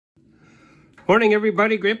Morning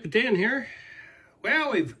everybody, Grandpa Dan here.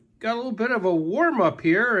 Well, we've got a little bit of a warm up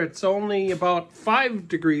here. It's only about 5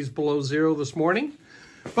 degrees below zero this morning,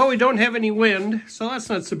 but we don't have any wind, so that's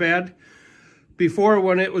not so bad. Before,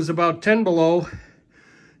 when it was about 10 below,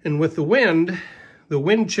 and with the wind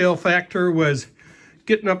chill factor was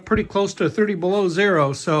getting up pretty close to 30 below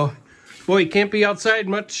zero, so boy, you can't be outside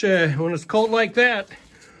much when it's cold like that.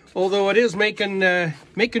 Although it is making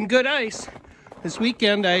good ice. This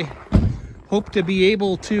weekend I hope to be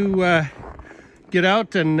able to get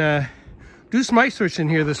out and do some ice fishing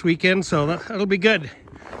here this weekend, so that'll be good.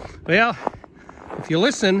 Well, if you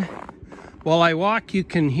listen while I walk, you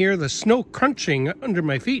can hear the snow crunching under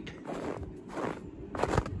my feet.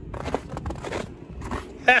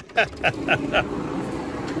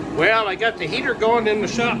 Well, I got the heater going in the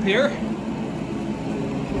shop here.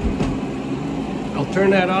 I'll turn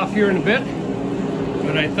that off here in a bit.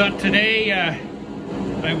 But I thought today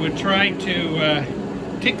I would try to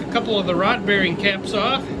take a couple of the rod bearing caps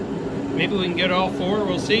off. Maybe we can get all four,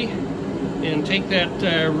 we'll see. And take that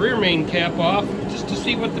rear main cap off just to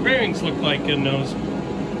see what the bearings look like in those.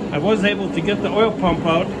 I was able to get the oil pump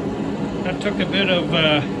out. That took a little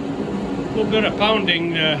bit of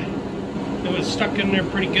pounding. It was stuck in there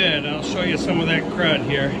pretty good. I'll show you some of that crud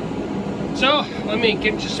here. So let me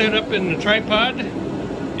get you set up in the tripod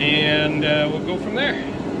and we'll go from there.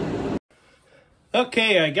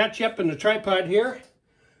 Okay, I got you up in the tripod here.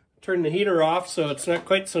 Turn the heater off so it's not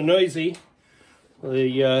quite so noisy.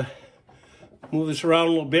 Move this around a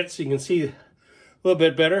little bit so you can see a little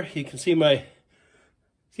bit better. You can see my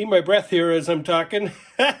breath here as I'm talking.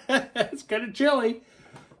 It's kind of chilly.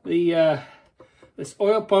 This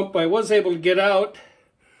oil pump I was able to get out,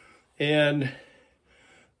 and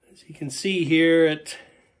as you can see here,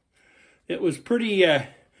 it was pretty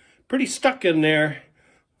stuck in there.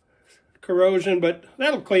 Corrosion, but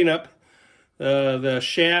that'll clean up. The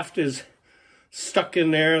shaft is stuck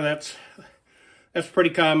in there. That's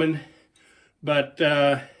pretty common. But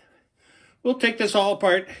we'll take this all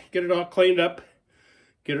apart, get it all cleaned up,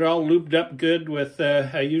 get it all lubed up good with,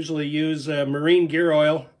 I usually use marine gear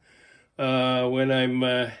oil when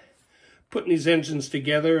I'm putting these engines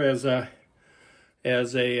together as an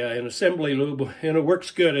assembly lube, and it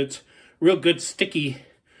works good. It's real good sticky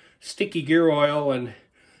gear oil, and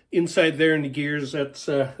inside there in the gears,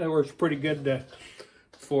 that works pretty good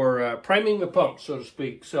for priming the pump, so to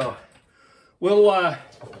speak. So we'll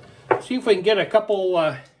see if we can get a couple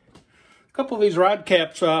of these rod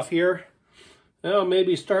caps off here. I'll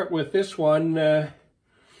maybe start with this one,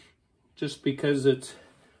 just because it's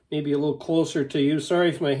maybe a little closer to you. Sorry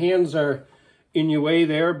if my hands are in your way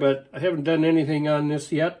there, but I haven't done anything on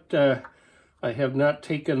this yet. I have not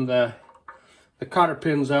taken the cotter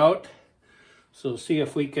pins out. So see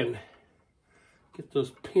if we can get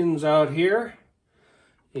those pins out here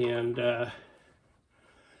and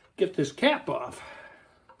get this cap off.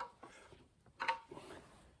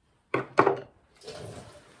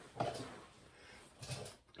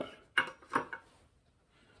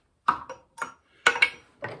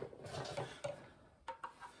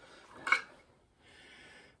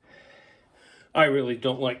 I really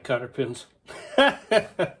don't like cotter pins.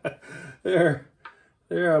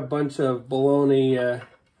 They're a bunch of baloney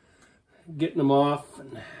getting them off.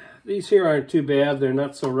 And these here aren't too bad. They're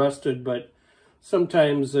not so rusted, but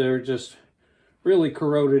sometimes they're just really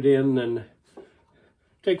corroded in, and it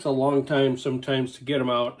takes a long time sometimes to get them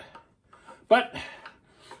out. But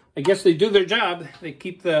I guess they do their job. They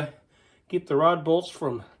keep the rod bolts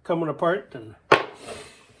from coming apart. And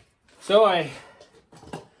so I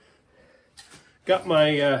got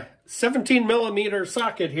my 17mm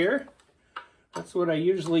socket here. That's what I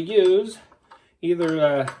usually use.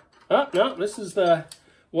 Either, no, this is the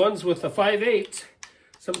ones with the 5/8.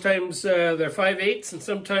 Sometimes they're 5/8 and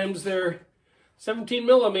sometimes they're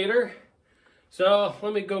 17mm. So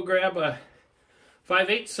let me go grab a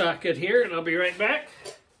 5/8 socket here and I'll be right back.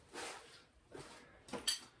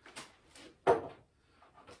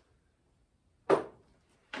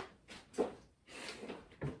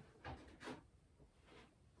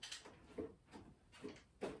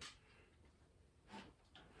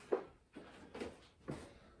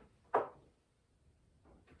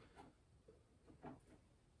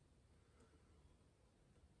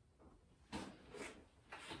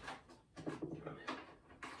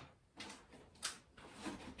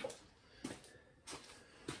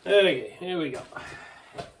 Okay, here we go.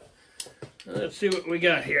 Let's see what we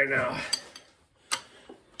got here now.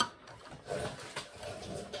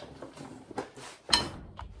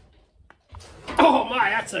 Oh my,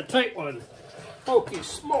 that's a tight one. Hokey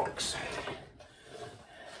smokes.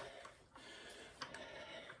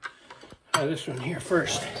 try this one here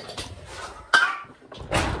first.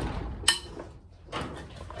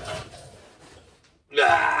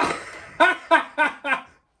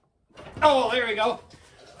 Oh, there we go.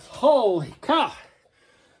 Holy cow.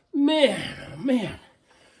 Man, oh man.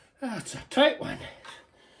 That's a tight one.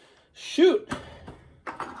 Shoot.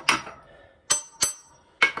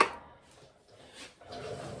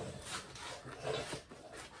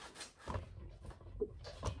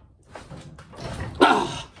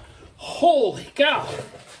 Oh, holy cow.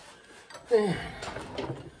 Man.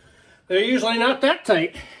 They're usually not that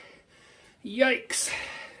tight. Yikes.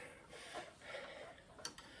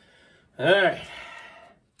 All right.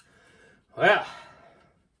 Well,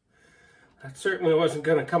 that certainly wasn't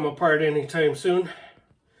going to come apart anytime soon.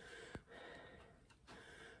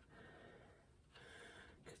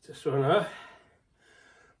 Get this one off.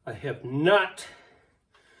 I have not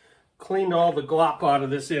cleaned all the glop out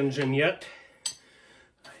of this engine yet.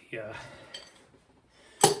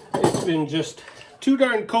 It's been just too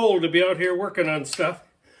darn cold to be out here working on stuff.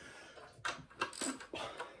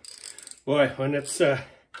 Boy, when it's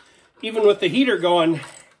even with the heater going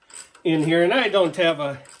in here, and I don't have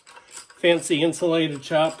a fancy insulated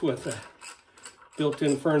shop with a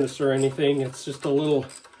built-in furnace or anything. It's just a little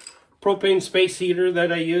propane space heater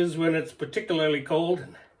that I use when it's particularly cold.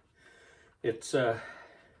 And it's it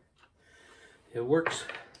works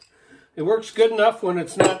good enough when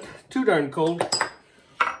it's not too darn cold.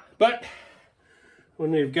 But when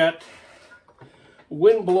we've got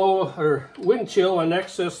wind chill in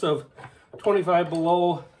excess of 25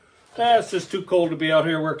 below, it's just too cold to be out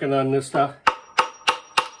here working on this stuff.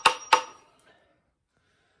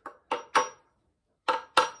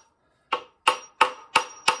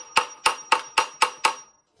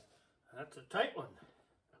 That's a tight one.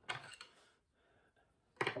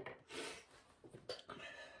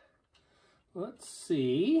 Let's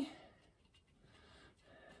see.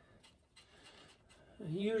 I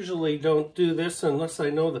usually don't do this unless I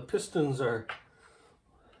know the pistons are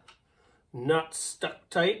not stuck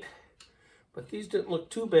tight. But these didn't look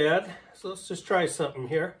too bad, so let's just try something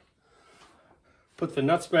here. Put the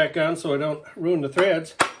nuts back on so I don't ruin the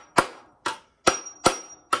threads.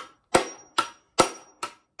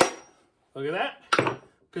 Look at that.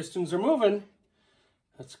 Pistons are moving.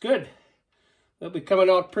 That's good. They'll be coming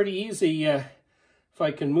out pretty easy if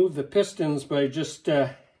I can move the pistons by just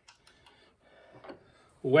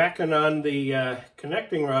whacking on the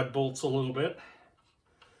connecting rod bolts a little bit.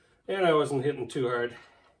 And I wasn't hitting too hard.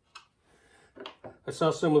 I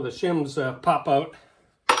saw some of the shims pop out.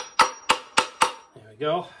 There we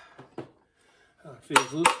go. Oh, it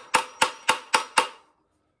feels loose.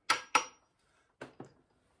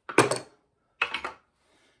 I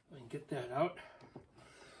can get that out.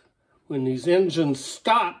 When these engines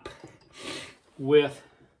stop with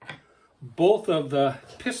both of the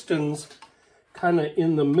pistons kind of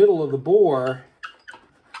in the middle of the bore,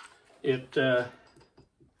 it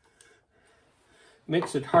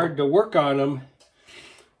makes it hard to work on them.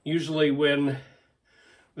 Usually when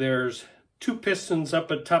there's two pistons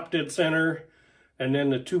up at top dead center and then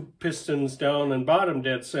the two pistons down and bottom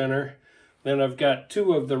dead center, then I've got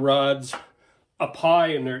two of the rods up high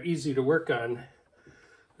and they're easy to work on.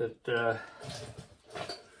 But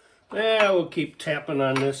we'll keep tapping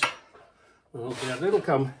on this a little bit. It'll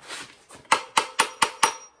come.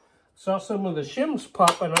 Saw some of the shims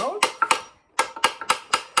popping out.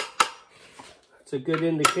 That's a good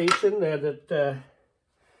indication that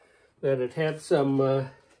it had some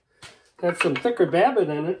thicker babbitt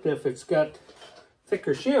in it. If it's got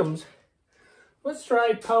thicker shims, let's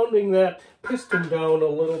try pounding that piston down a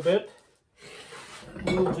little bit.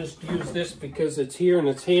 We'll just use this because it's here and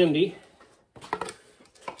it's handy.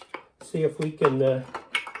 See if we can get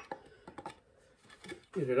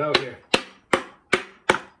it out here.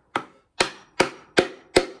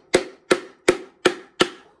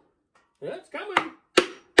 Yeah, it's coming.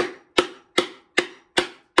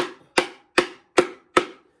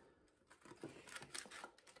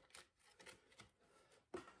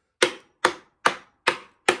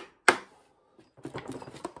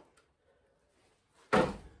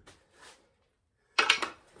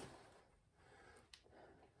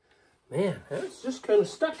 Man, that's just kind of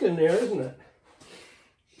stuck in there, isn't it?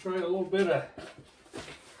 Try a little bit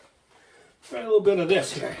of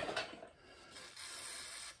this here.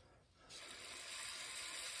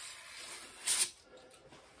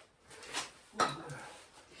 A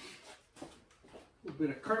little bit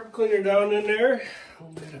of carb cleaner down in there. A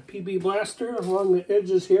little bit of PB blaster along the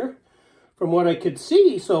edges here. From what I could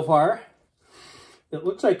see so far, it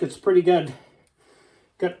looks like it's pretty good.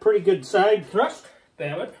 Got pretty good side thrust,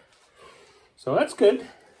 damn it. So that's good.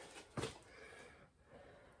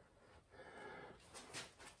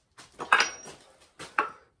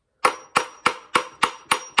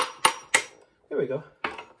 we go.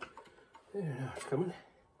 There, now it's coming.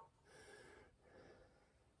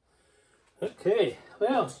 Okay,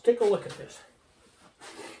 well, let's take a look at this.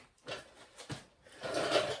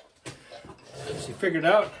 As you figured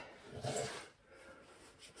out,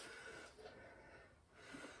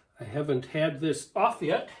 I haven't had this off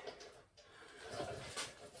yet.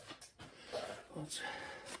 Let's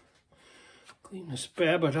clean this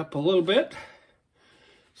babbitt up a little bit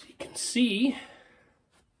so you can see.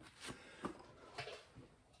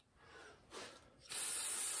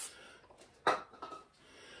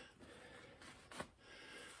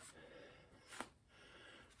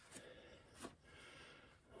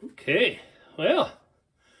 Okay, well,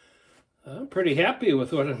 I'm pretty happy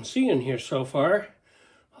with what I'm seeing here so far.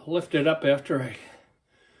 I'll lift it up after I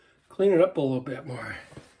clean it up a little bit more.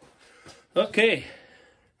 Okay,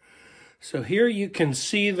 so here you can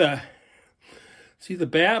see the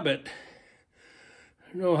babbitt.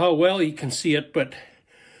 I don't know how well you can see it, but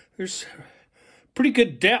there's pretty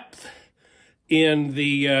good depth in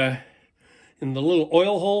the little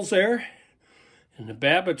oil holes there. And the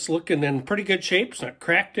babbitt's looking in pretty good shape. It's not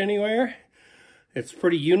cracked anywhere. It's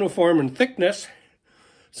pretty uniform in thickness.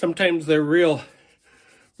 Sometimes they're real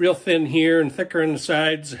thin here and thicker on the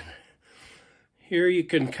sides. Here you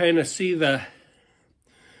can kind of see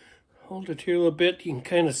hold it here a little bit, you can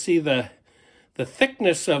kind of see the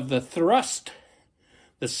thickness of the thrust,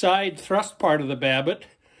 the side thrust part of the babbitt.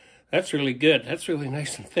 That's really good. That's really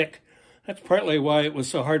nice and thick. That's partly why it was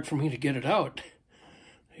so hard for me to get it out.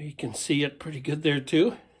 You can see it pretty good there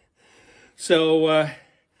too. So,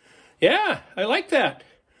 yeah, I like that.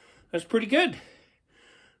 That's pretty good.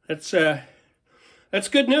 That's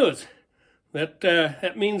good news.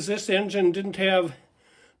 That means this engine didn't have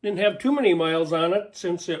too many miles on it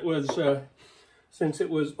since it was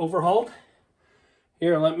overhauled.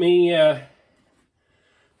 Here, let me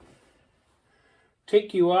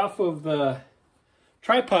take you off of the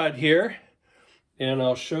tripod here, and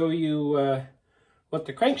I'll show you what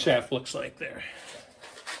the crankshaft looks like there.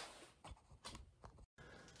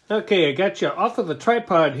 Okay, I got you off of the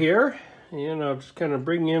tripod here, and I'll just kind of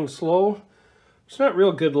bring you in slow. It's not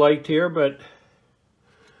real good light here, but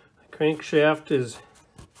the crankshaft is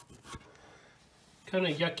kind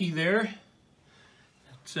of yucky there.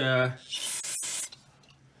 It's kind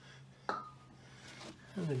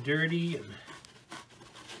of dirty, and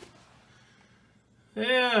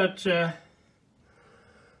yeah,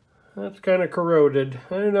 that's kind of corroded.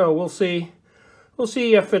 I don't know. We'll see. We'll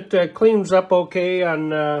see if it cleans up okay on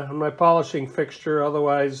my polishing fixture.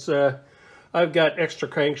 Otherwise, I've got extra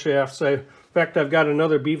crankshafts. In fact, I've got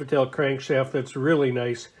another beavertail crankshaft that's really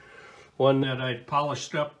nice. One that I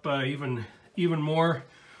polished up even more,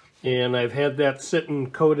 and I've had that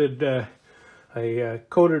sitting coated. I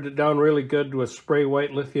coated it down really good with spray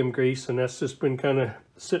white lithium grease, and that's just been kind of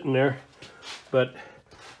sitting there. But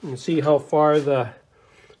you can see how far the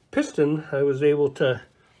piston, I was able to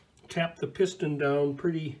tap the piston down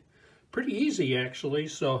pretty easy actually.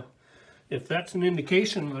 So if that's an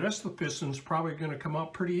indication, the rest of the piston's probably going to come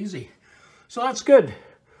out pretty easy. So that's good.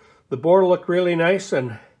 The bore looked really nice,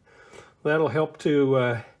 and that'll help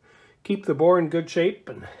to keep the bore in good shape.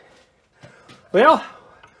 And well,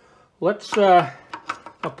 let's I'll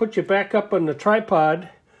put you back up on the tripod,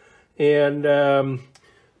 and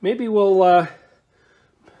maybe we'll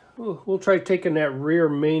try taking that rear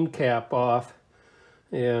main cap off.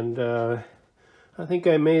 And I think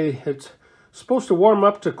it's supposed to warm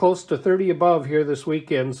up to close to 30 above here this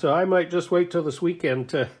weekend, so I might just wait till this weekend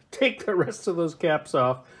to take the rest of those caps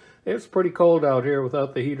off. It's pretty cold out here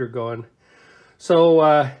without the heater going. So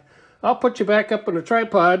I'll put you back up on the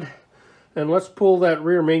tripod, and let's pull that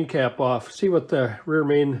rear main cap off. See what the rear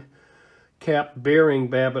main cap bearing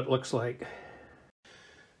babbitt looks like.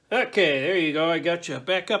 Okay, there you go. I got you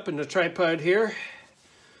back up in the tripod here.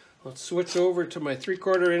 Let's switch over to my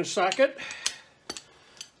 3/4 inch socket.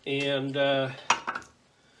 And the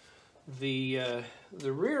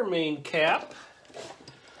rear main cap,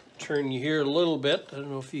 turn you here a little bit. I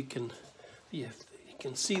don't know if you can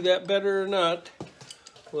see that better or not.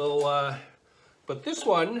 Well, but this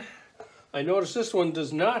one, I noticed this one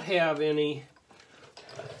does not have any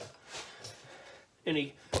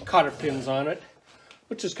cotter pins on it,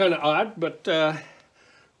 which is kind of odd, but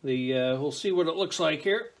we'll see what it looks like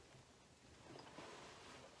here.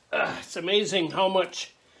 It's amazing how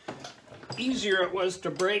much easier it was to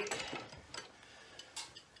break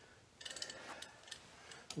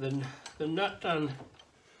the nut on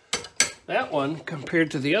that one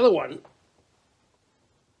compared to the other one.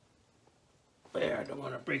 There, I don't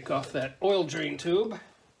want to break off that oil drain tube.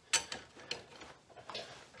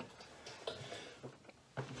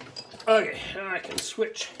 Okay, now I can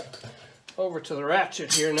switch over to the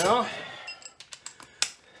ratchet here now.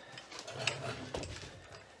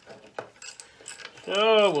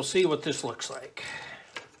 So we'll see what this looks like.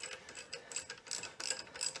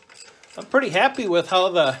 I'm pretty happy with how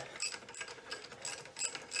the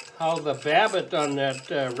babbitt on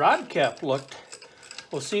that rod cap looked.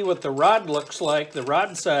 We'll see what the rod looks like, the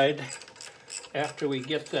rod side, after we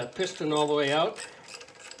get the piston all the way out.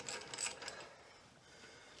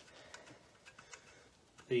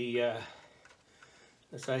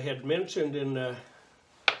 As I had mentioned in the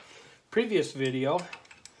previous video,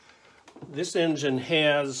 this engine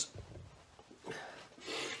has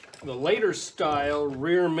the later style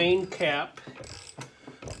rear main cap,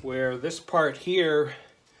 where this part here,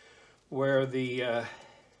 where the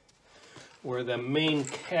main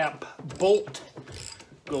cap bolt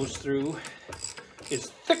goes through, is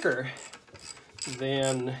thicker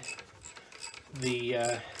than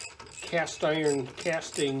the cast iron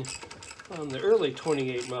casting on the early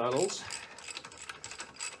 28 models.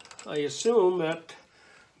 I assume that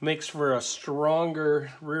makes for a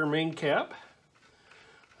stronger rear main cap.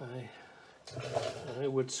 I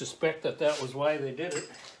would suspect that that was why they did it.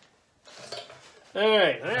 All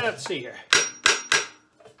right, let's see here.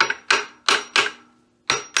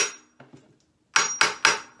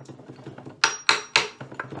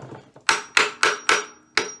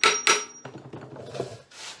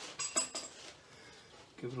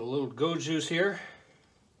 Give it a little go juice here.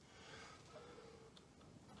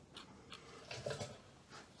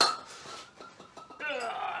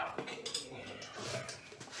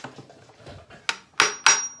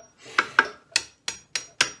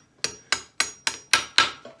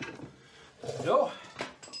 Go.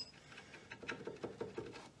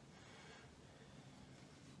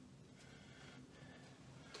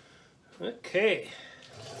 Okay.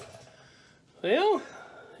 Well,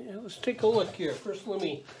 yeah, let's take a look here. First, let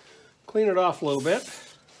me clean it off a little bit.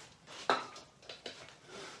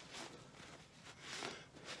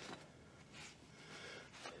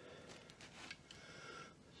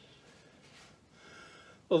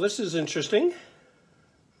 Well, this is interesting.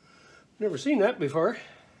 Never seen that before.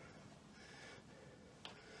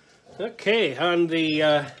 Okay, on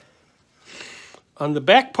the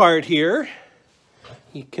back part here,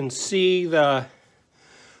 you can see the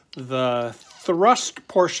thrust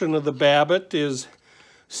portion of the babbitt is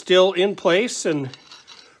still in place and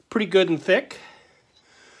pretty good and thick.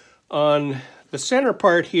 On the center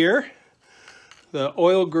part here, the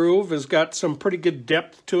oil groove has got some pretty good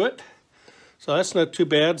depth to it, so that's not too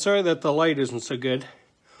bad. Sorry that the light isn't so good.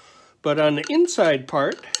 But on the inside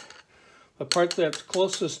part, the part that's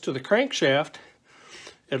closest to the crankshaft,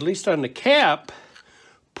 at least on the cap,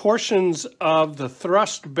 portions of the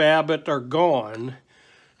thrust babbitt are gone.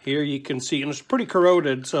 Here you can see, and it's pretty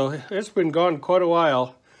corroded, so it's been gone quite a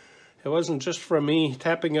while. It wasn't just from me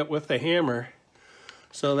tapping it with the hammer.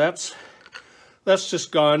 So that's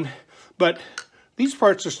just gone. But these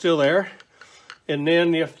parts are still there. And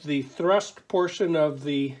then if the thrust portion of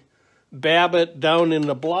the babbitt down in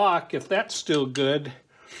the block, if that's still good,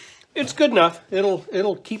 it's good enough.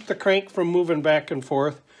 It'll keep the crank from moving back and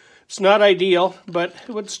forth. It's not ideal, but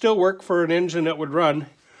it would still work for an engine that would run.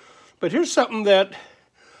 But here's something that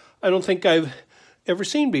I don't think I've ever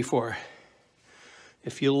seen before.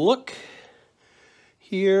 If you look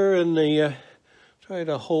here in the, try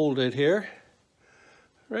to hold it here,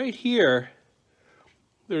 right here,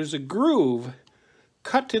 there's a groove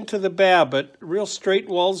cut into the babbitt, real straight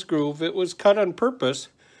walls groove. It was cut on purpose,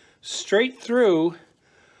 straight through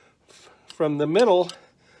from the middle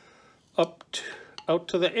out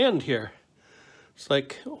to the end here. It's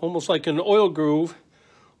like almost like an oil groove,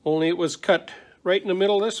 only it was cut right in the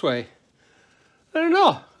middle this way. I don't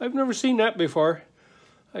know. I've never seen that before.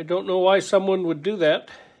 I don't know why someone would do that,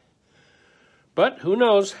 but who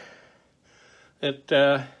knows?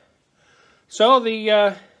 So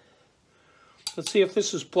the let's see if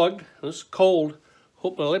this is plugged. This is cold.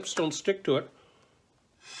 Hope my lips don't stick to it.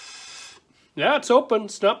 Yeah, it's open.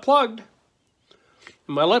 It's not plugged.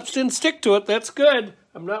 My lips didn't stick to it. That's good.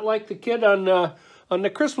 I'm not like the kid on the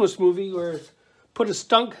Christmas movie where he put his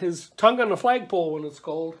tongue on the flagpole when it's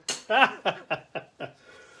cold.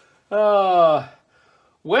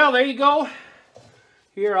 Well, there you go.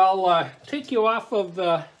 Here, I'll take you off of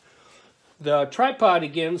the tripod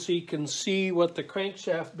again so you can see what the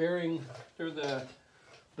crankshaft bearing or the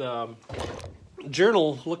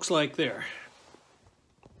journal looks like there.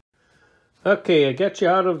 Okay, I got you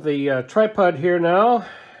out of the tripod here now.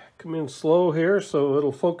 Come in slow here so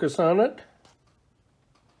it'll focus on it.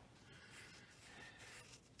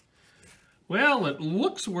 Well, it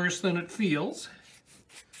looks worse than it feels.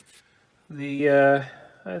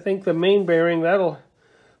 I think the main bearing, that'll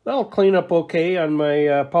clean up okay on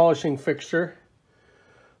my polishing fixture.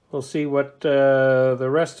 We'll see what the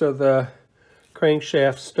rest of the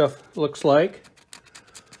crankshaft stuff looks like.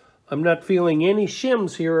 I'm not feeling any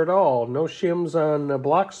shims here at all. No shims on the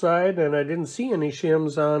block side, and I didn't see any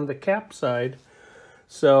shims on the cap side.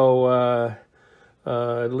 So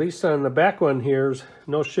at least on the back one here's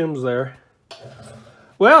no shims there.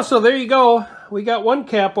 Well, so there you go. We got one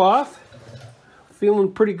cap off.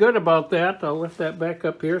 Feeling pretty good about that. I'll lift that back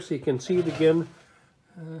up here so you can see it again.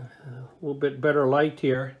 A little bit better light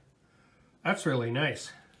here. That's really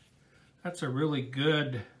nice. That's a really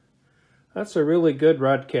good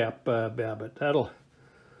rod cap, Babbitt. That'll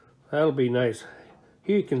be nice.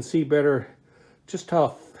 Here you can see better just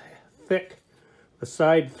how thick the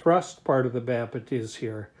side thrust part of the Babbitt is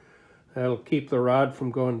here. That'll keep the rod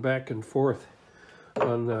from going back and forth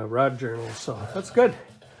on the rod journal, so that's good.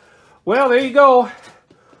 Well, there you go.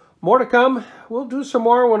 More to come. We'll do some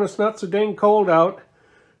more when it's not so dang cold out.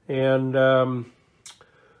 And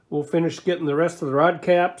we'll finish getting the rest of the rod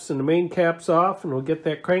caps and the main caps off, and we'll get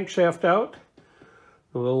that crankshaft out.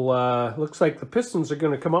 We'll looks like the pistons are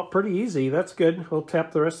going to come up pretty easy. That's good. We'll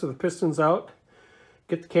tap the rest of the pistons out,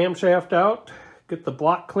 get the camshaft out, get the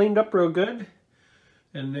block cleaned up real good,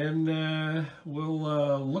 and then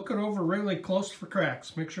we'll look it over really close for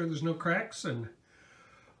cracks. Make sure there's no cracks, and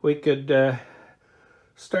we could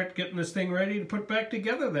start getting this thing ready to put back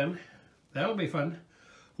together then. That'll be fun.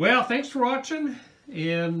 Well, thanks for watching,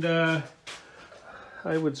 and I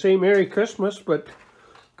would say Merry Christmas, but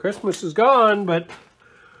Christmas is gone. But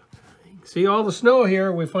see all the snow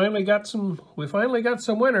here. We finally got some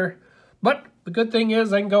winter. But the good thing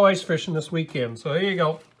is I can go ice fishing this weekend. So there you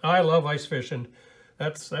go. I love ice fishing.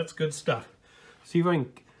 That's good stuff. See if I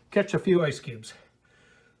can catch a few ice cubes.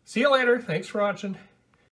 See you later. Thanks for watching.